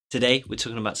Today, we're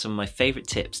talking about some of my favourite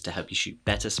tips to help you shoot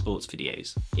better sports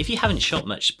videos. If you haven't shot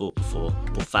much sport before,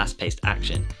 or fast-paced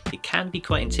action, it can be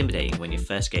quite intimidating when you're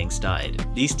first getting started.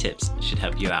 These tips should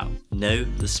help you out. Know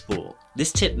the sport.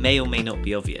 This tip may or may not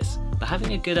be obvious, but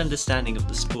having a good understanding of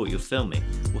the sport you're filming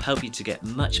will help you to get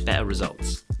much better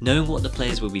results. Knowing what the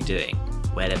players will be doing,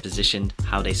 where they're positioned,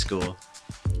 how they score.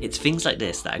 It's things like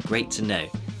this that are great to know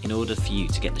in order for you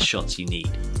to get the shots you need.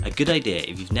 A good idea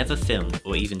if you've never filmed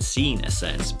or even seen a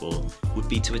certain sport would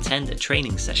be to attend a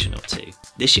training session or two.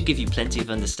 This should give you plenty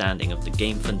of understanding of the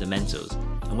game fundamentals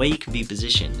and where you can be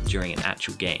positioned during an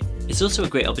actual game. It's also a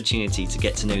great opportunity to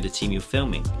get to know the team you're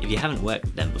filming if you haven't worked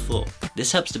with them before.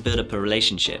 This helps to build up a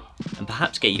relationship and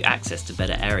perhaps get you access to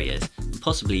better areas and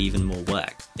possibly even more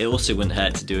work. It also wouldn't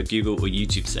hurt to do a Google or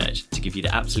YouTube search to give you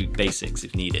the absolute basics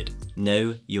if needed.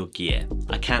 Know your gear.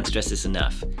 I can't stress this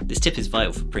enough. This tip is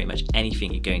vital for pretty much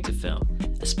anything you're going to film,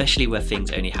 especially where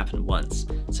things only happen once,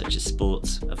 such as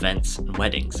sports, events, and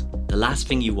weddings. The last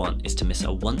thing you want is to miss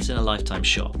a once-in-a-lifetime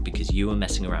shot because you were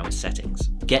messing around with settings.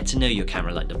 Get to know your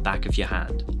camera like the back of your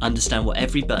hand. Understand what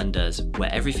every button does,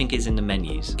 where everything is in the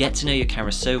menus. Get to know your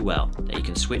camera so well that you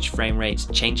can switch frame rates,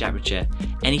 change aperture,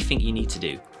 anything you need to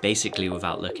do, basically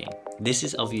without looking. This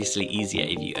is obviously easier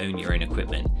if you own your own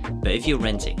equipment, but if you're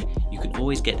renting, you can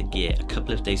always get the gear a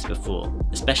couple of days before,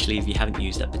 especially if you haven't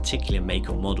used that particular make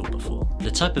or model before. The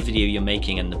type of video you're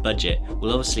making and the budget will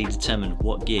obviously determine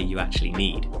what gear you actually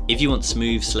need. If you want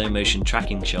smooth, slow motion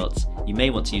tracking shots, you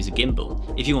may want to use a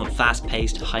gimbal. If you want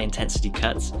fast-paced, high-intensity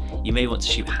cuts, you may want to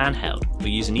shoot handheld or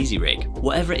use an easy rig.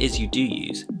 Whatever it is you do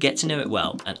use, get to know it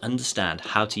well and understand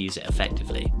how to use it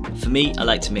effectively. For me, I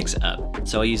like to mix it up,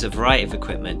 so I use a variety of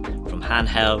equipment from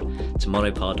handheld to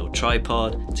monopod or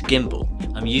tripod to gimbal.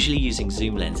 I'm usually using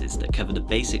zoom lenses that cover the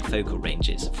basic focal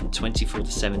ranges from 24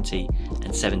 to 70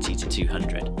 and 70 to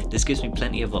 200. This gives me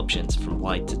plenty of options from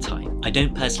wide to tight. I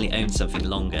don't personally own something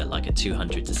longer like a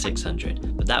 200 to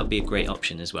 600, but that would be a great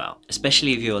option as well,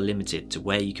 especially if you're limited to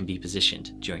where you can be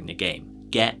positioned during the game.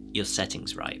 Get your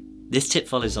settings right. This tip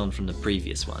follows on from the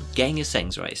previous one. Getting your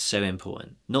settings right is so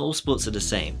important. Not all sports are the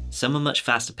same. Some are much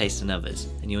faster paced than others,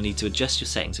 and you'll need to adjust your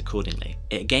settings accordingly.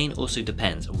 It again also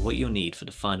depends on what you'll need for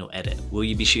the final edit. Will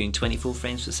you be shooting 24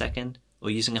 frames per second?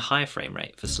 Or using a higher frame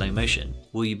rate for slow motion?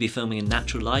 Will you be filming in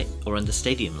natural light or under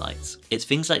stadium lights? It's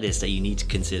things like this that you need to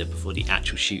consider before the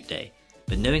actual shoot day.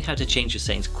 But knowing how to change your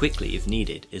settings quickly if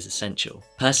needed is essential.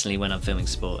 Personally, when I'm filming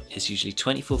sport, it's usually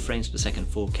 24 frames per second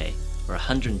 4K or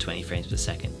 120 frames per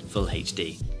second full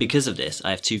HD. Because of this, I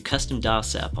have two custom dials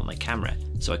set up on my camera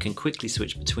so I can quickly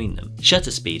switch between them.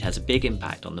 Shutter speed has a big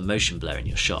impact on the motion blur in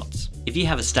your shots. If you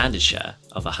have a standard shutter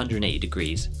of 180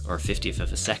 degrees or a 50th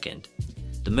of a second,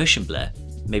 the motion blur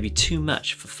may be too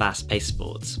much for fast-paced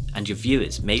sports, and your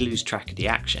viewers may lose track of the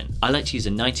action. I like to use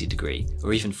a 90-degree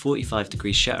or even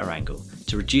 45-degree shutter angle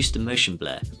to reduce the motion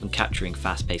blur when capturing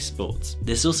fast-paced sports.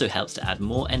 This also helps to add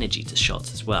more energy to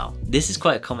shots as well. This is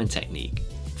quite a common technique,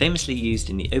 famously used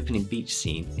in the opening beach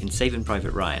scene in Saving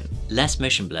Private Ryan. Less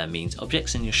motion blur means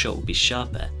objects in your shot will be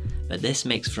sharper, but this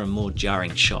makes for a more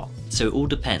jarring shot. So it all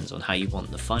depends on how you want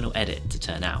the final edit to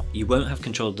turn out. You won't have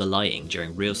control of the lighting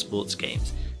during real sports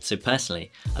games, so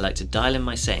personally, I like to dial in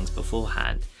my settings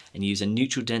beforehand and use a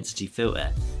neutral density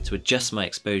filter to adjust my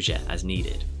exposure as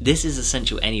needed. This is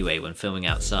essential anyway when filming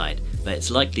outside, but it's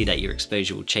likely that your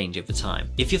exposure will change over time.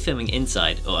 If you're filming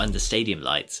inside or under stadium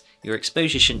lights, your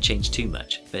exposure shouldn't change too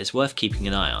much, but it's worth keeping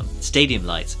an eye on. Stadium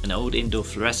lights and old indoor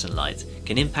fluorescent lights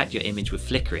can impact your image with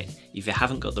flickering if you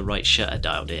haven't got the right shutter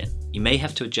dialed in. You may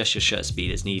have to adjust your shutter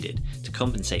speed as needed to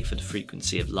compensate for the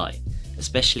frequency of light,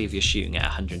 especially if you're shooting at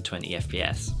 120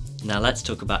 FPS. Now let's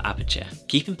talk about aperture.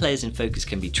 Keeping players in focus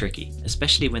can be tricky,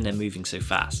 especially when they're moving so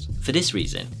fast. For this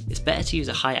reason, it's better to use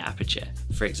a higher aperture,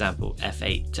 for example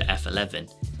f8 to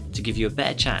f11, to give you a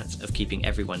better chance of keeping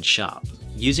everyone sharp.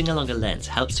 Using a longer lens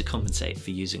helps to compensate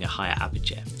for using a higher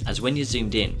aperture, as when you're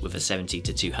zoomed in with a 70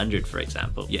 to 200 for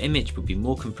example, your image will be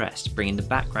more compressed, bringing the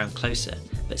background closer,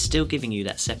 but still giving you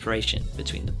that separation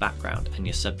between the background and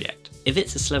your subject. If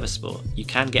it's a slower sport, you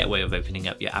can get away with opening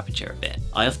up your aperture a bit.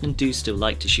 I often do still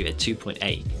like to shoot at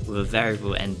 2.8 with a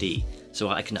variable ND so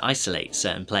I can isolate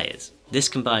certain players. This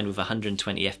combined with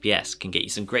 120 FPS can get you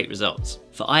some great results.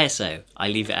 For ISO, I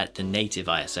leave it at the native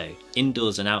ISO,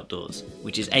 indoors and outdoors,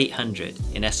 which is 800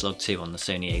 in S-Log2 on the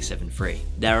Sony a7 III.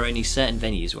 There are only certain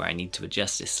venues where I need to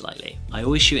adjust this slightly. I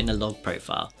always shoot in a log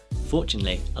profile,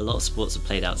 Unfortunately, a lot of sports are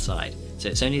played outside, so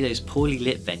it's only those poorly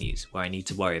lit venues where I need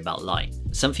to worry about light.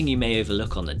 Something you may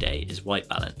overlook on the day is white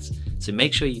balance, so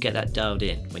make sure you get that dialed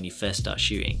in when you first start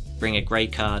shooting. Bring a grey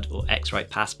card or X-Rite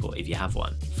passport if you have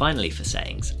one. Finally, for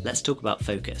settings, let's talk about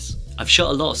focus. I've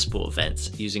shot a lot of sport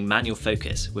events using manual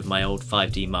focus with my old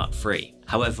 5D Mark III.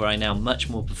 However, I now much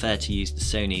more prefer to use the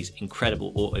Sony's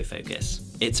incredible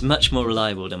autofocus. It's much more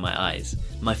reliable than my eyes.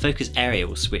 My focus area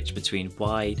will switch between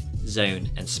wide, zone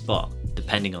and spot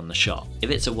depending on the shot. If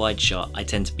it's a wide shot, I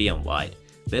tend to be on wide,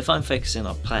 but if I'm focusing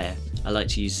on a player, I like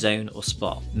to use zone or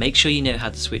spot. Make sure you know how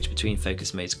to switch between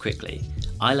focus modes quickly.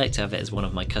 I like to have it as one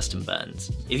of my custom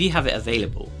buttons. If you have it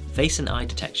available, face and eye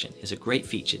detection is a great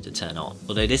feature to turn on,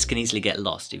 although this can easily get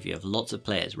lost if you have lots of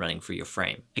players running through your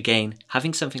frame. Again,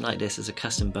 having something like this as a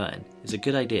custom button is a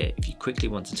good idea if you quickly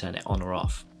want to turn it on or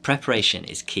off. Preparation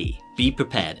is key. Be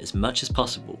prepared as much as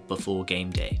possible before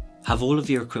game day. Have all of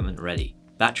your equipment ready.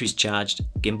 Batteries charged,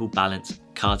 gimbal balanced,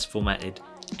 cards formatted,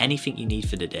 anything you need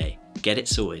for the day. Get it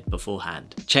sorted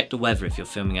beforehand. Check the weather if you're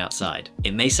filming outside.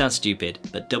 It may sound stupid,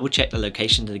 but double check the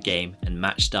location of the game and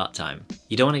match start time.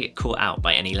 You don't want to get caught out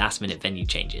by any last minute venue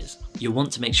changes. You'll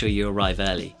want to make sure you arrive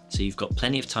early, so you've got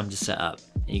plenty of time to set up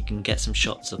and you can get some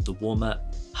shots of the warm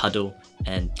up, huddle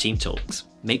and team talks.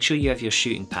 Make sure you have your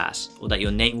shooting pass or that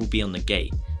your name will be on the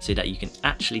gate so that you can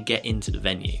actually get into the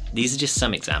venue. These are just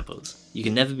some examples. You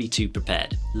can never be too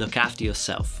prepared. Look after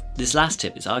yourself. This last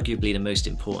tip is arguably the most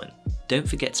important. Don't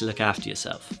forget to look after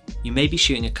yourself. You may be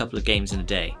shooting a couple of games in a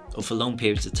day or for long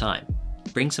periods of time.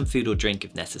 Bring some food or drink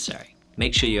if necessary.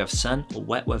 Make sure you have sun or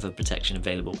wet weather protection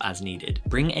available as needed.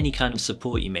 Bring any kind of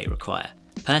support you may require.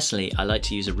 Personally, I like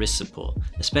to use a wrist support,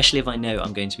 especially if I know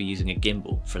I'm going to be using a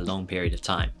gimbal for a long period of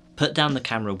time. Put down the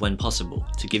camera when possible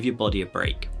to give your body a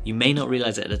break. You may not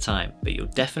realize it at the time, but you'll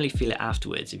definitely feel it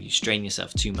afterwards if you strain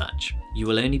yourself too much. You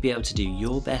will only be able to do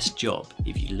your best job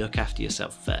if you look after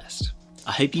yourself first.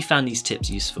 I hope you found these tips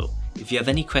useful. If you have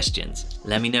any questions,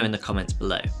 let me know in the comments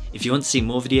below. If you want to see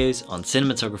more videos on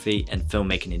cinematography and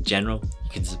filmmaking in general, you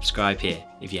can subscribe here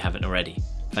if you haven't already.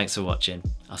 Thanks for watching.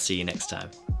 I'll see you next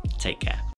time. Take care.